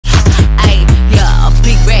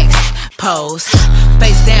pose.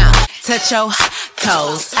 Face down, touch your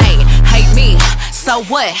toes. Hey, hate me, so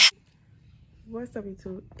what? What's up,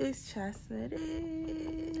 YouTube? It's Chastity.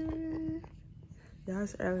 Y'all,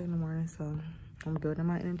 it's early in the morning, so I'm building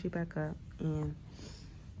my energy back up. And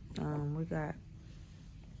we got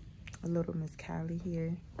a little Miss Callie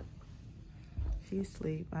here. She's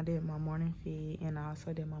asleep. I did my morning feed and I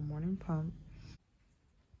also did my morning pump.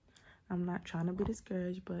 I'm not trying to be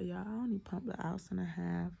discouraged, but y'all, I only pumped an ounce and a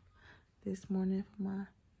half this morning for my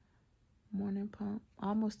morning pump.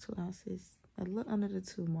 Almost 2 ounces, a little under the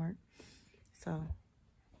 2 mark. So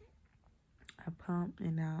I pumped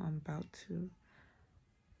and now I'm about to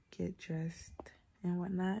get dressed and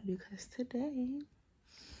whatnot because today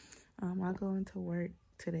I go into work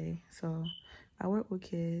today. So I work with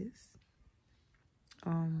kids,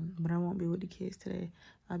 but I won't be with the kids today.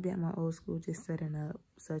 I'll be at my old school just setting up,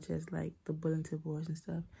 such as like the bulletin boards and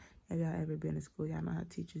stuff. If y'all ever been to school, y'all know how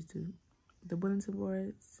teachers do the bulletin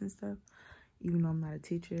boards and stuff. Even though I'm not a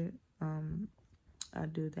teacher, I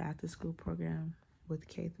do the after school program with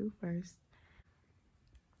K through first.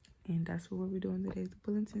 And that's what we're doing today, the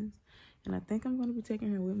bulletins. And I think I'm going to be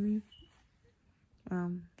taking her with me. I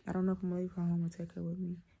don't know if I'm going to leave her home or take her with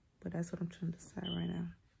me, but that's what I'm trying to decide right now.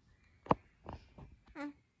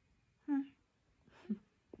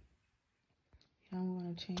 I'm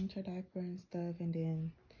going to change her diaper and stuff, and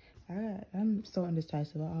then I'm so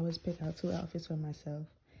indecisive. I always pick out 2 outfits for myself,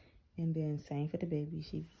 and then same for the baby.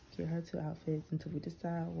 She get her 2 outfits until we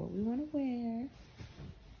decide what we want to wear,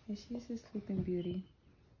 and she's just sleeping beauty.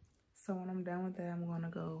 So when I'm done with that, I'm going to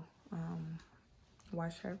go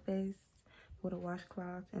wash her face with a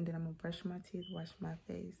washcloth, and then I'm going to brush my teeth, wash my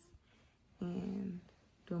face, and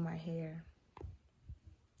do my hair.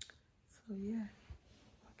 So yeah,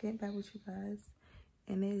 I'll get back with you guys.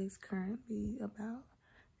 And it is currently about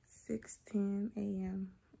 6:10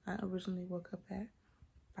 a.m. I originally woke up at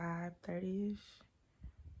 5:30ish,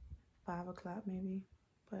 5 o'clock maybe,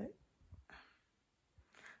 but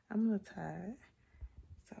I'm a little tired,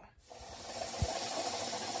 so.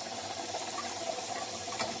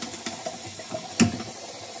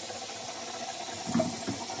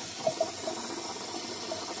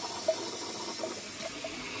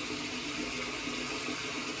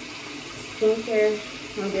 Skincare,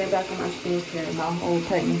 I'm getting back on my skincare. My whole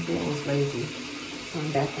pregnancy I was lazy, so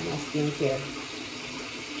I'm back on my skincare.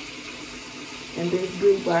 And this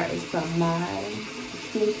blue bar is from my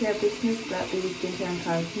skincare business, Black Beauty Skincare and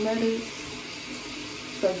Cosmetics.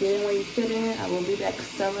 So get in where you fit in. I will be back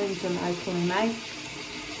selling July 29th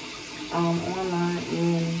online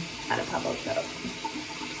and at a pop-up shop.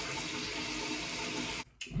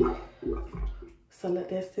 So let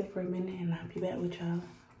that sit for a minute and I'll be back with y'all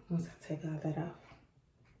once I take all that off.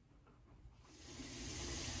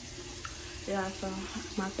 Yeah, so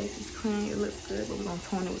my face is clean. It looks good, but we're gonna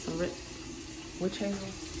tone it with some witch hazel.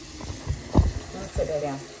 I'm gonna put that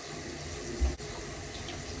down.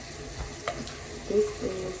 This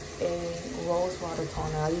is a rose water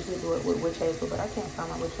toner. I usually do it with witch hazel, but I can't find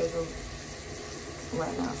my witch hazel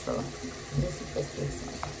right now, so this is just this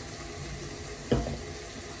one.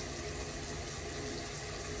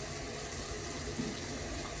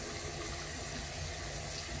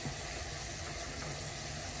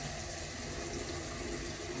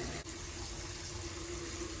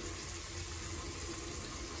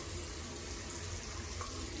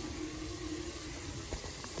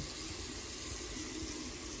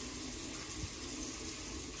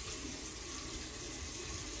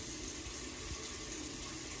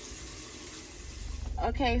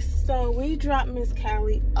 Okay, so we dropped Miss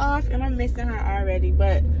Callie off, and I'm missing her already,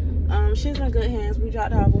 but she's in good hands. We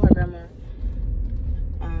dropped her off with her grandma,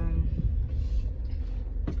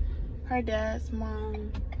 her dad's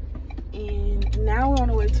mom, and now we're on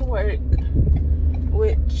the way to work,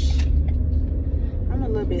 which I'm a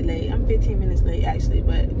little bit late. I'm 15 minutes late actually,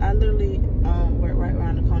 but I literally work right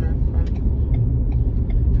around the corner from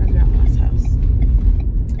her grandma's house.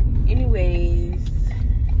 Anyways,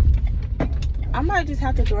 I might just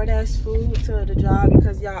have to DoorDash food to the job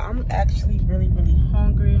because y'all, I'm actually really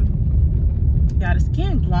hungry. Y'all, the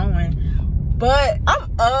skin glowing, but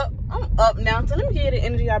I'm up now. So let me give you the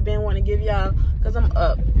energy I've been wanting to give y'all because I'm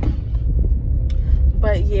up.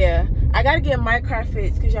 But yeah, I gotta get my car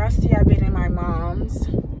fixed because y'all see I've been in my mom's,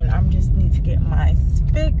 and I just need to get mine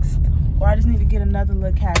fixed, or I just need to get another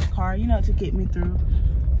little cash car, you know, to get me through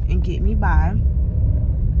and get me by.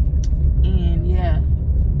 And yeah,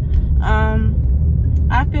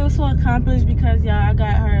 I feel so accomplished because y'all, I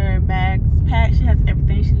got her bags packed. She has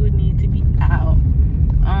everything she would need to be out.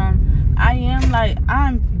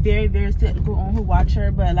 I'm very skeptical on who watch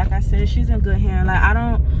her, but like I said, she's in good hands. Like,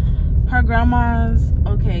 Her grandma's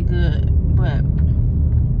okay, good, but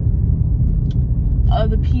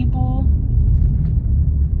other people,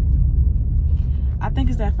 I think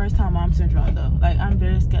it's that first time mom syndrome though. Like, I'm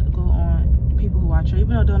very skeptical on people who watch her, even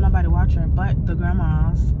though don't nobody watch her but the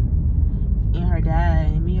grandmas and her dad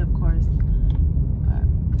and me, of course. But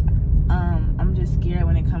I'm just scared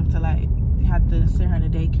when it comes to like have to send her to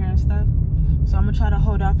daycare and stuff. So I'm gonna try to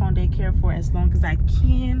hold off on daycare for as long as I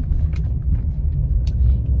can.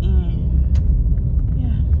 And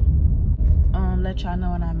yeah, let y'all know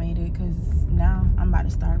when I made it, because now I'm about to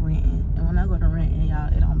start renting. And when I go to renting,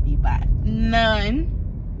 y'all, it don't be by none.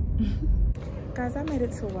 Guys, I made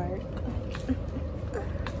it to work.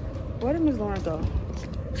 Where did Miss Lauren go?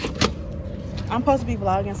 I'm supposed to be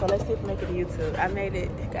vlogging, so let's see if we make it to YouTube. I made it,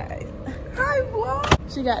 guys. Hi, vlog.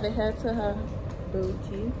 She got the hair to her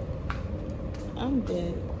booty. I'm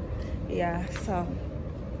good. Yeah, so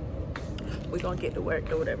we're gonna get to work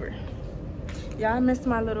or whatever. Y'all missed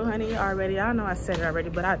my little honey already. I know I said it already,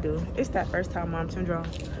 but I do. It's that first time mom syndrome.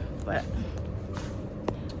 But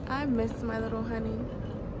I missed my little honey.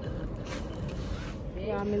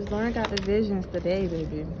 Yeah, Miss Lauren got the visions today,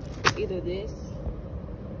 baby. Either this,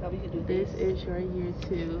 or we could do This is your year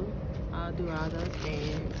 2. I'll do all those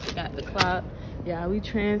things. We got the clock. Yeah, we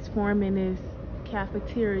transforming this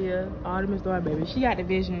cafeteria. All the Miss Lauren, baby. She got the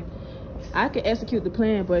vision. I could execute the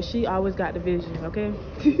plan, but she always got the vision, okay?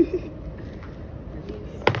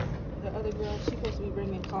 The other girl, she's supposed to be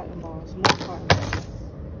bringing cotton balls, more cotton balls.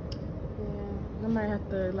 Yeah, I might have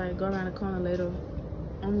to like go around the corner later.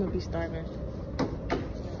 I'm gonna be starving.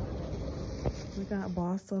 We got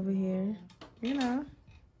boss over here, you know.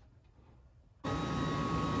 Oh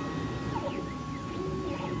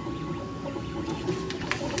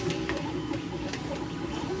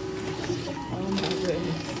my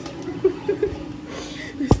goodness.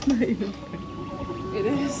 It's not even funny. It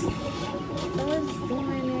is. So what's doing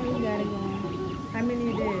there? We got it going. How many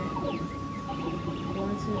you did? 1,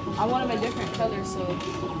 2, 3. I want them a different color, so.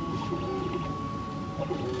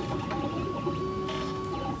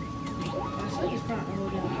 I should just front the whole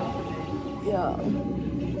damn alphabet. Yeah.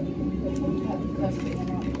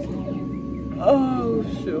 Oh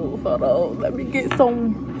shoot, hold on. Let me get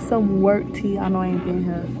some work tea. I know I ain't been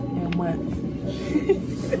here in a month.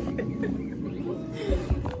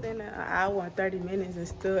 It's been an hour and 30 minutes and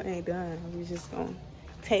still ain't done. We just gonna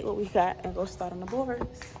take what we got and go start on the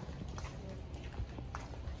boards.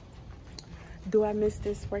 Do I miss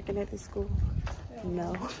this working at the school?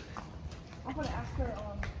 No. I'm gonna ask her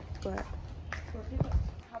But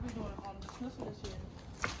how we doing on dismissal this year.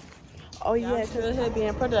 oh yeah, because of her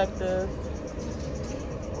being productive.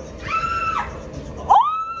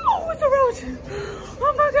 Oh, it's a roach!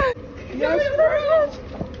 Oh my god! Yeah, it's a roach!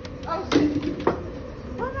 Oh shit.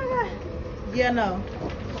 Oh my god! Yeah, no.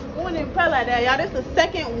 One didn't play like that, y'all. This is the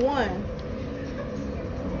second one.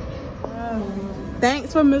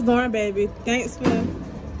 Thanks for Miss Lauren, baby. Thanks for,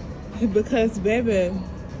 because baby,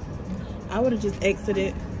 I would have just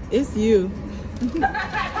exited. It's you.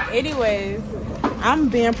 Anyways, I'm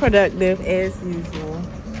being productive as usual.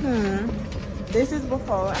 This is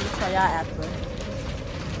before. I'm gonna show y'all after.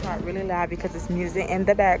 It's not really loud because it's music in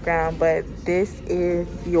the background, but this is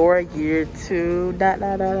your year 2. We got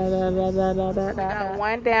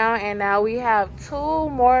 1 down and now we have 2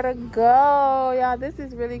 more to go. Y'all, this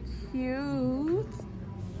is really cute.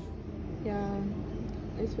 Y'all,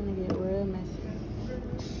 it's gonna get real messy.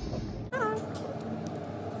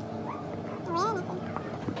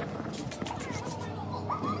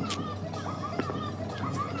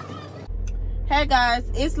 Hey guys,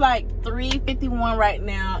 it's like 3:51 right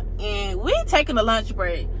now and we taking a lunch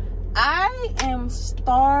break. I am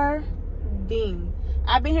starving.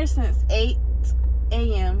 I've been here since 8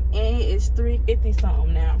 a.m. and it is 3:50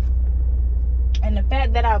 something now. And the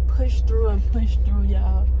fact that I pushed through,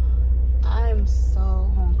 y'all, I'm so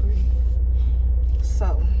hungry.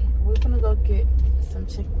 So we're gonna go get some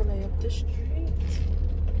Chick-fil-A up the street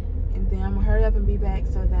and then I'm gonna hurry up and be back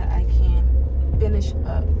so that I can finish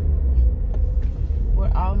up. We're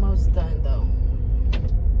almost done though.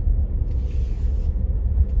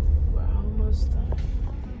 We're almost done.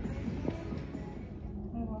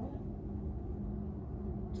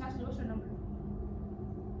 Chastity, what's your number?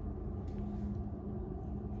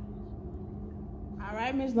 All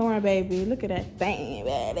right, Miss Lauren, baby. Look at that thing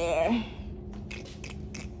right there.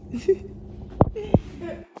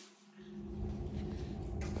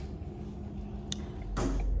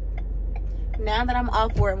 Now that I'm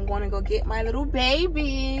off work, I'm going to go get my little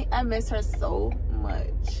baby. I miss her so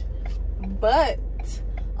much. But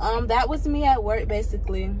that was me at work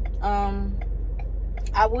basically.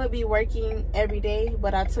 I would be working every day,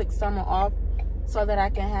 but I took summer off so that I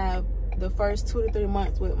can have the first 2 to 3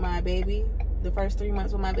 months with my baby. The first 3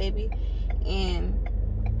 months with my baby. And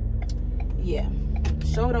yeah,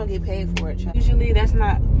 sure don't get paid for it, child. Usually that's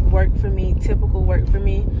not work for me, typical work for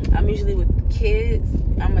me. I'm usually with kids.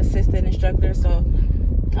 I'm assistant instructor, so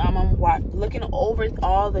I'm looking over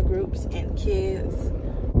all the groups and kids.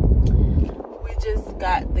 We just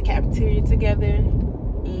got the cafeteria together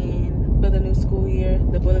and for the new school year,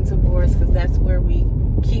 the bulletin boards, because that's where we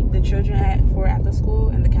keep the children at for after school,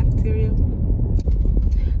 in the cafeteria.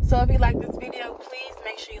 So if you like this video, please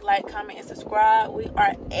make sure you like, comment, and subscribe. We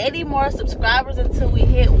are 80 more subscribers until we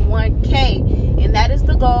hit 1K, and that is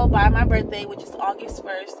the goal by my birthday, which is August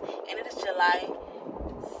 1st, and it is July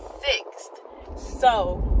 6th.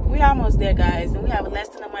 So we're almost there, guys, and we have less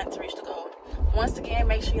than a month to reach the goal. Once again,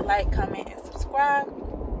 make sure you like, comment, and subscribe,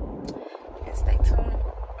 and stay tuned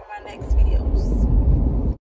for my next videos.